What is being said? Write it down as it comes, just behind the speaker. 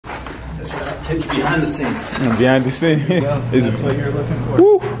Take behind the scenes. Behind the scenes. Is it what you're looking for?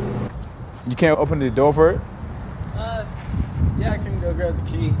 Woo. You can't open the door for it? Yeah, I can go grab the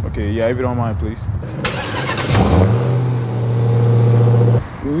key. Okay, yeah, if you don't mind, please.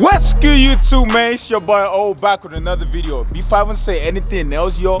 What's good, YouTube, man? It's your boy O back with another video. Before I even say anything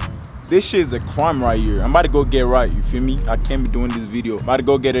else, y'all, this shit is a crime right here. I'm about to go get right, you feel me? I can't be doing this video. I'm about to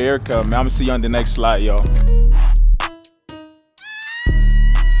go get a haircut, man. I'm gonna see you on the next slide, y'all.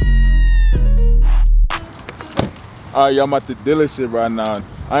 Alright, y'all, I'm at the dealership right now.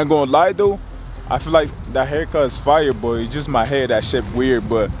 I ain't gonna lie though, I feel like that haircut is fire, but it's just my head, that shit weird.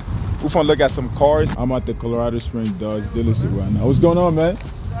 But we finna look at some cars. I'm at the Colorado Springs Dodge dealership right now. What's going on, man?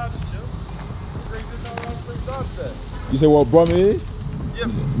 You said what brought me here?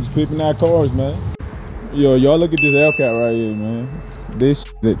 Yep. Just picking out cars, man. Yo, y'all look at this Hellcat right here, man. This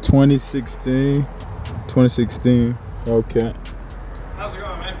is 2016 Hellcat. How's it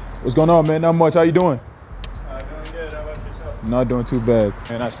going, man? What's going on, man? Not much. How you doing? Doing good. How about yourself? Not doing too bad.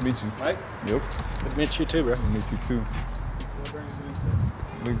 Man, nice to meet you. Mike? Yep. Good to meet you too, bro. Nice to meet you too. What brings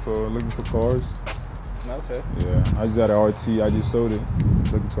you Looking for cars. Okay. Yeah, I just got an RT. I just sold it.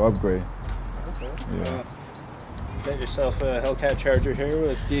 Looking to upgrade. Okay. Yeah. Get yourself a Hellcat Charger here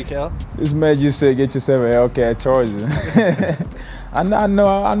with decal. This man just said get yourself a Hellcat Charger. I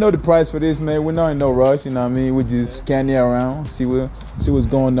know the price for this, man. We're not in no rush, you know what I mean? We just scanning around, see what's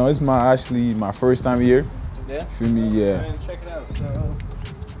going on. It's actually my first time here. Yeah. Feel me? Yeah. Man, check it out. So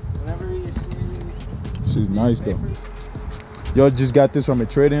whenever you see, she's nice though. Y'all just got this from a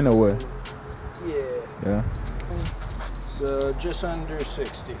trade-in or what? Yeah. Yeah. So just under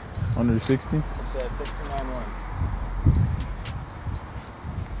 60. Under 60? It's at 59.1.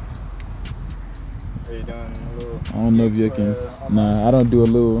 Are you doing a little? I don't know if you can. Nah, I don't do a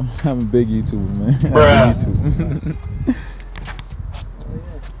little. I'm a big YouTuber, man. Bruh.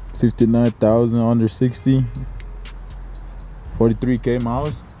 59,000 under 60. 43K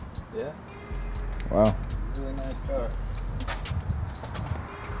miles. Yeah. Wow. Really nice car.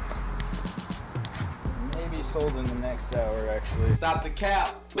 Maybe sold in the next hour, actually. Stop the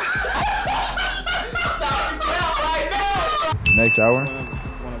cap. Stop the cap right now. Next hour.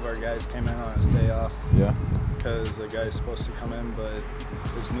 One of our guys came in on his day off. Yeah. Because the guy's supposed to come in, but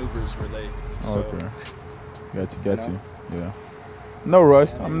his movers were late. Oh, so, okay. Got you. Yeah. No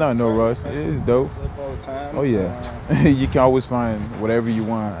rush. I'm not in no rush. It's dope. Flip all the time. Oh yeah. You can always find whatever you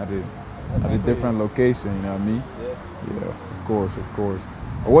want at a different location. You know what I mean? Yeah. Yeah. Of course.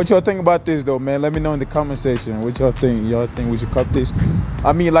 What y'all think about this though, man? Let me know in the comment section. What y'all think? Y'all think we should cut this?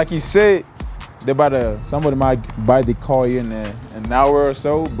 I mean, like you said, somebody might buy the car here in an hour or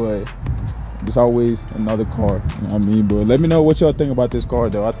so, but there's always another car. You know what I mean? But let me know what y'all think about this car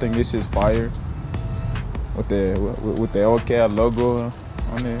though. I think this is fire. With the Hellcat logo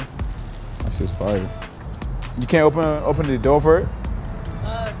on there. That's just fire. You can't open the door for it?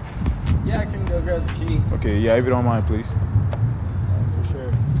 Yeah, I can go grab the key. Okay, yeah, if you don't mind, please. For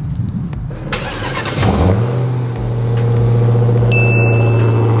sure.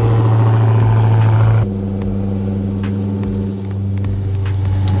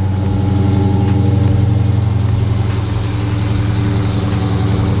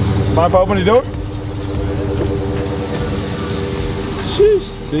 Mind if I open the door? Sheesh.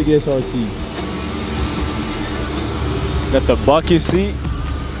 Big SRT. Got the bucket seat.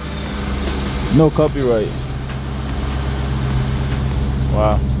 No copyright.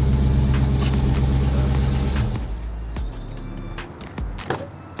 Wow.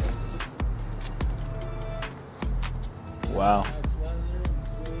 Wow.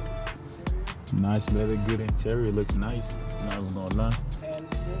 Nice leather, good interior. Looks nice. Not even gonna lie. Hand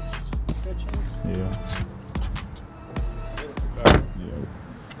stitching. Yeah.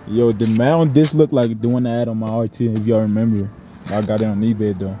 Yo, the mount this look like the one I had on my RT, if y'all remember. I got it on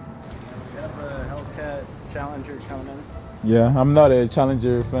eBay though. You have a Hellcat Challenger coming in? Yeah, I'm not a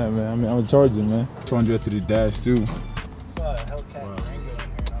Challenger fan, man. I mean, I'm a Charger, man. 200 to the dash too. I saw a Hellcat Rango in here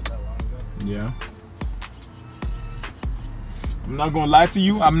not that long ago. Yeah. I'm not gonna lie to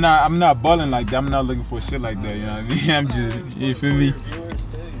you. I'm not balling like that. I'm not looking for shit like that. You know what I mean? I'm just, you feel me? Viewers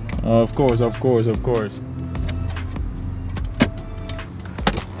too, you know? Of course.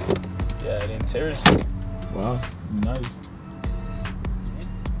 Yeah, the interior. Wow, nice.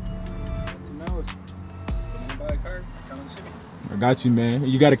 You know, if you want to buy a car, come and see me. I got you, man.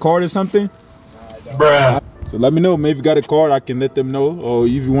 You got a card or something? No, I don't. Bruh. So let me know. Maybe you got a card. I can let them know. Or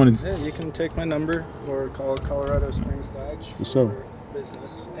if you want to. Yeah, you can take my number or call Colorado Springs Dodge For sure.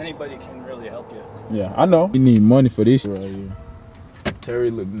 business. Anybody can really help you. Yeah, I know. You need money for this right here.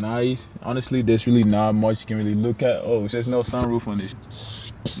 Terry look nice. Honestly, there's really not much you can really look at. Oh, there's no sunroof on this.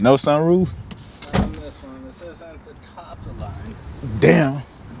 No sunroof? wasn't the top of the line, Damn.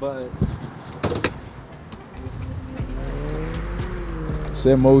 but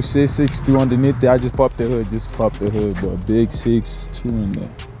Same old 662 underneath there. I just popped the hood. But big 6.2 in there.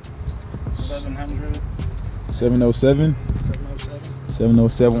 700. 707. 707.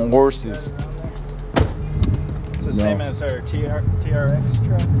 707 horses. It's the same as our TRX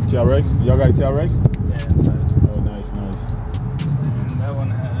truck. TRX? Y'all got a TRX? Yeah, inside. Oh, nice. And that one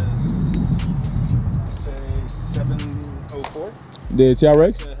has, say, 704. The TRX?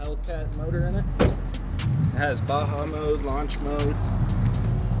 It's a Hellcat motor in it. It has Baja mode, launch mode.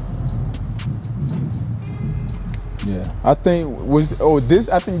 Yeah. I think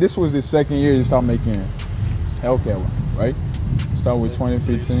this was the second year they started making Hellcat one, right? Start with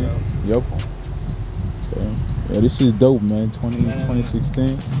 2015. So. Yep. So, yeah, this is dope, man. 2016.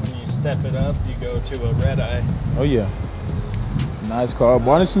 When you step it up, you go to a red eye. Oh yeah. It's a nice car. But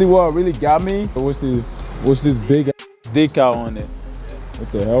honestly, what really got me was this big decal on it.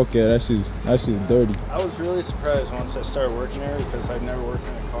 What the Hellcat? That's just dirty. I was really surprised once I started working there because I've never worked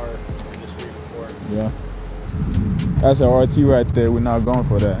in a car industry before. Yeah. That's an RT right there. We're not going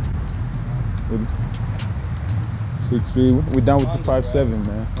for that. 6 speed. We're done with the 5.7,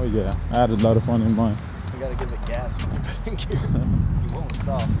 man. Oh yeah. I had a lot of fun in mine. You gotta give it gas when you put in gear. You won't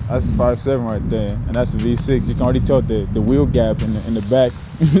stop. That's a 5.7 right there, and that's a V6. You can already tell the wheel gap in the back.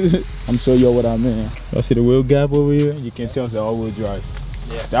 I'm sure you know what I mean. Y'all see the wheel gap over here? You can tell it's all-wheel drive.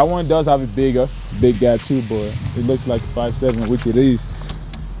 Yeah. That one does have a big gap too, but it looks like a 5.7, which it is.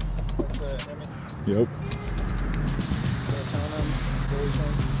 Yep. Yeah.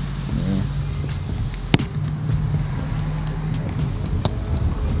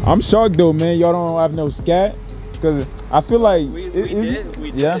 I'm shocked though, man. Y'all don't have no scat, because I feel like we did.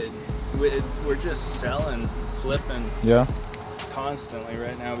 We're just selling, flipping. Yeah. Constantly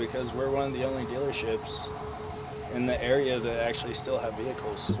right now because we're one of the only dealerships in the area that actually still have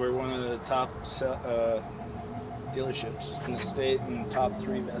vehicles. We're one of the top dealerships in the state and top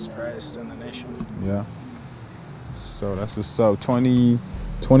 3 best priced in the nation. Yeah. So that's what's up.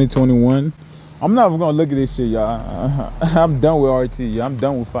 2021. I'm not even gonna look at this shit, y'all. I'm done with RT. I'm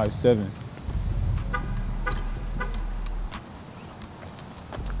done with 5.7.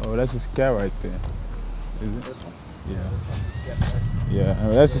 Oh, that's a scat right there. Is it? This one? Yeah. This one's a scat. Yeah,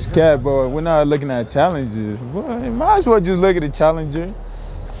 that's a scat, but we're not looking at challenges. Boy, you might as well just look at the Challenger. You know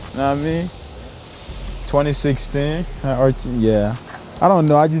what I mean? 2016 RT. Yeah. I don't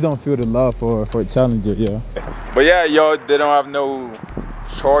know. I just don't feel the love for a Challenger. Yeah. But yeah, y'all, they don't have no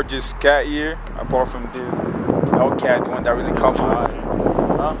Charger scat here apart from this Hellcat, the one that really caught my eye.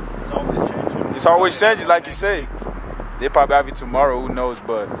 Huh? It's always changing. It's always changing, like you say. They probably have it tomorrow, who knows,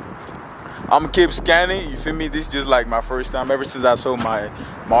 but I'm gonna keep scanning, you feel me? This is just like my first time. Ever since I sold my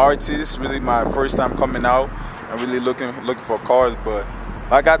RT, this is really my first time coming out and really looking for cars. But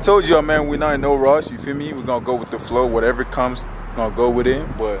like I told you, man, we're not in no rush, you feel me? We're gonna go with the flow, whatever comes, we're gonna go with it.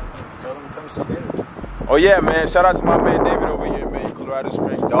 But Tell them to come see David. oh yeah, man, shout out to my man David over here, man, Colorado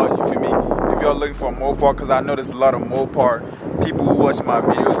Springs, dog, you feel me? If y'all looking for a Mopar, because I know there's a lot of Mopar people who watch my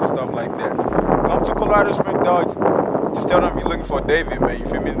videos and stuff like that. Come to Colorado Springs, dogs. Just tell them you're looking for David, man, you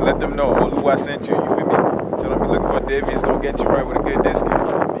feel me? Let them know who I sent you, you feel me? Tell them you're looking for David, he's gonna get you right with a good discount,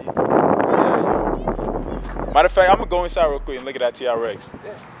 you feel me? Yeah. Matter of fact, I'm gonna go inside real quick and look at that TRX.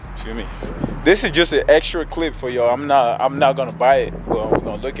 You feel me? This is just an extra clip for y'all. I'm not gonna buy it, but we're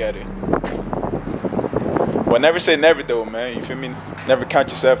gonna look at it. But never say never though, man, you feel me? Never count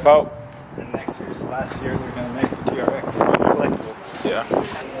yourself out. And last year they're gonna make the TRX collectible.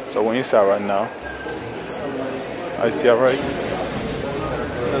 Yeah. So we're inside right now. Nice TRX.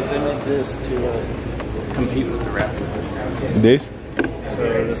 So they made this to compete with the Raptor. This? So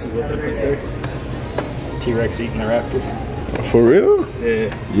this is what they put there. T-Rex eating the Raptor. For real?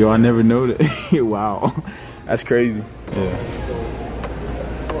 Yeah. Yo, I never know that. Wow. That's crazy. Yeah.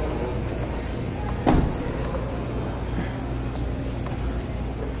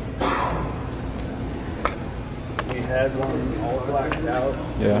 Had one all blacked out.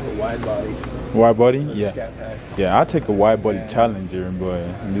 Yeah. With a wide body. Wide body? Yeah. Yeah. Yeah, I take a wide body Challenger, but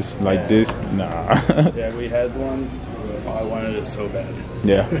this like this, nah. Yeah, we had one. I wanted it so bad.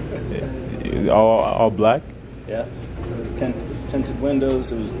 Yeah. All black? Yeah. It was tinted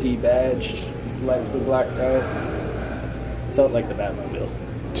windows. It was debadged. Lights were blacked out. Felt like the Batmobile.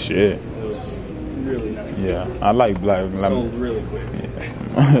 Shit. It was really nice. Yeah, I like black. Sold really quick.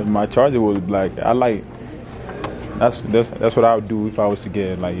 Yeah. My Charger was black. I like. That's what I would do if I was to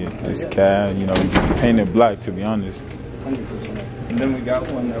get like this car, you know, paint it black, to be honest. 100%. And then we got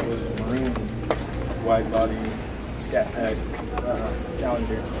one that was maroon, wide body, scat pack,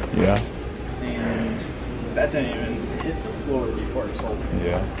 Challenger. Yeah. And That didn't even hit the floor before it sold.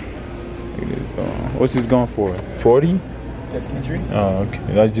 Yeah. What's this going for? 40? 53. Oh, okay.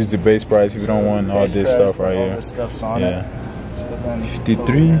 That's just the base price. If you don't want all this stuff right here. All this stuff's on it.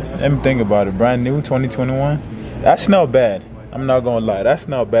 53. Let me think about it. Brand new, 2021. That's not bad. I'm not gonna lie. That's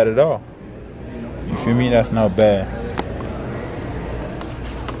not bad at all. You feel me? That's not bad.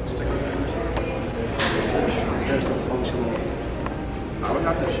 There's some functional. I would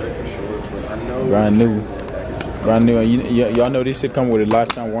have to check for sure, but I know. Brand new. Brand new. Y'all know this shit come with a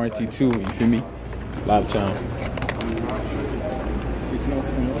lifetime warranty too. You feel me? Lifetime.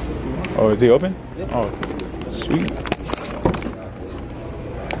 Oh, is it open? Oh, sweet.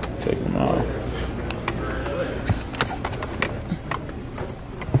 Take them out.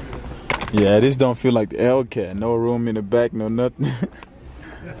 Yeah, this don't feel like the Hellcat. No room in the back, no nothing.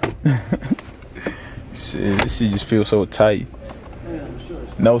 Shit, this shit just feels so tight.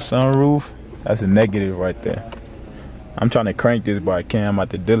 No sunroof. That's a negative right there. I'm trying to crank this, but I can't. I'm at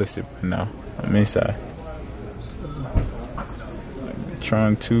the dealership right now. I'm inside.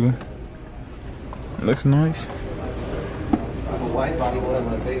 Trunk too. Looks nice. A wide body one on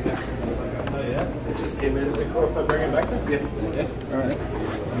my baby. Oh yeah? It just came in. Is it cool if I bring it back there? Yeah. Alright.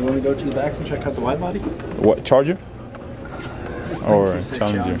 You want to go to the back and check out the wide body? What, Charger? Or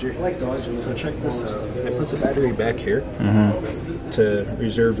Challenger? I like the Challenger. So check this out. I put the battery back here to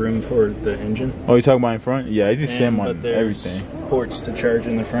reserve room for the engine. Oh, you talking about in front? Yeah, it's the same on everything. Ports to charge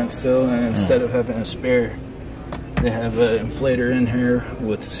in the front still, and instead of having a spare, they have an inflator in here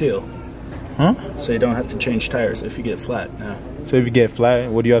with seal. Huh? So you don't have to change tires if you get flat now. So if you get flat,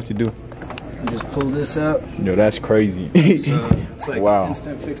 what do you have to do? You just pull this out. Yo, that's crazy. So it's like wow.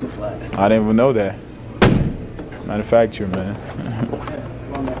 instant fix a flat. I didn't even know that. Manufacturer, man.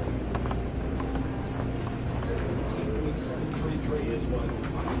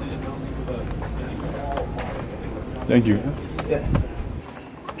 Thank you. Yeah.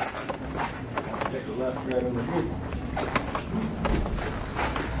 Take a left right over here.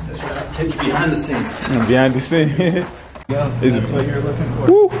 Take you behind the scenes. Behind the scene. Yeah, Is that's it what you're looking for.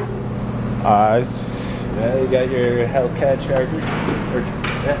 Woo! Yeah, you got your Hellcat charger.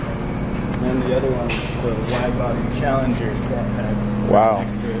 And then the other one, the wide body Challenger front pack. Wow.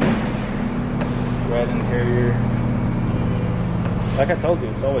 Red interior. Like I told you,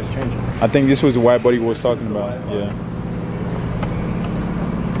 it's always changing. I think this was the wide body we was talking about. Yeah.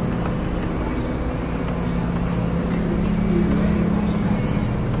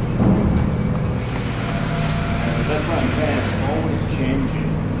 That's what I'm saying. It's always changing.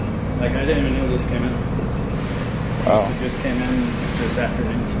 Like I didn't even know this came in. Wow. It just came in this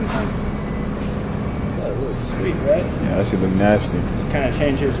afternoon sometime. That looks sweet, right? Yeah, that shit look nasty. Kind of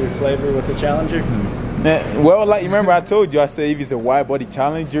changes your flavor with the Challenger. Well, like you remember I told you, I said if it's a wide body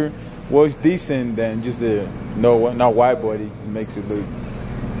Challenger, well, it's decent. Then just a not wide body, just makes it look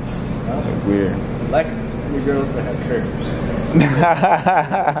weird. Like the girls that have curves.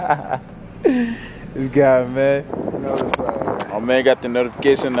 This guy, man. Oh man, got the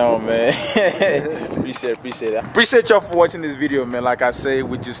notification on, man. appreciate it. Appreciate y'all for watching this video, man. Like I say,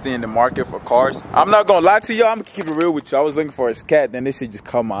 we just in the market for cars. I'm not gonna lie to y'all, I'm gonna keep it real with you. I was looking for a cat, then this shit just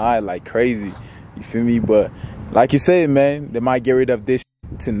caught my eye like crazy. You feel me? But like you said, man, they might get rid of this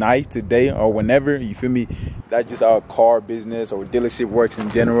tonight, today, or whenever. You feel me? That's just our car business or dealership works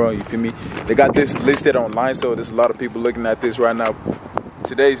in general. You feel me? They got this listed online, so there's a lot of people looking at this right now.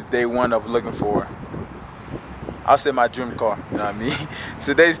 Today's day one of looking for, I'll say, my dream car. You know what I mean?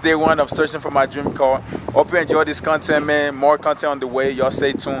 Today's day one of searching for my dream car. Hope you enjoy this content, man. More content on the way. Y'all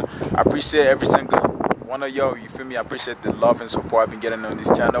stay tuned. I appreciate every single one of y'all. You feel me? I appreciate the love and support I've been getting on this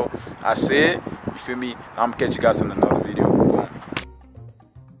channel. I say it. You feel me? I'm gonna catch you guys in another video.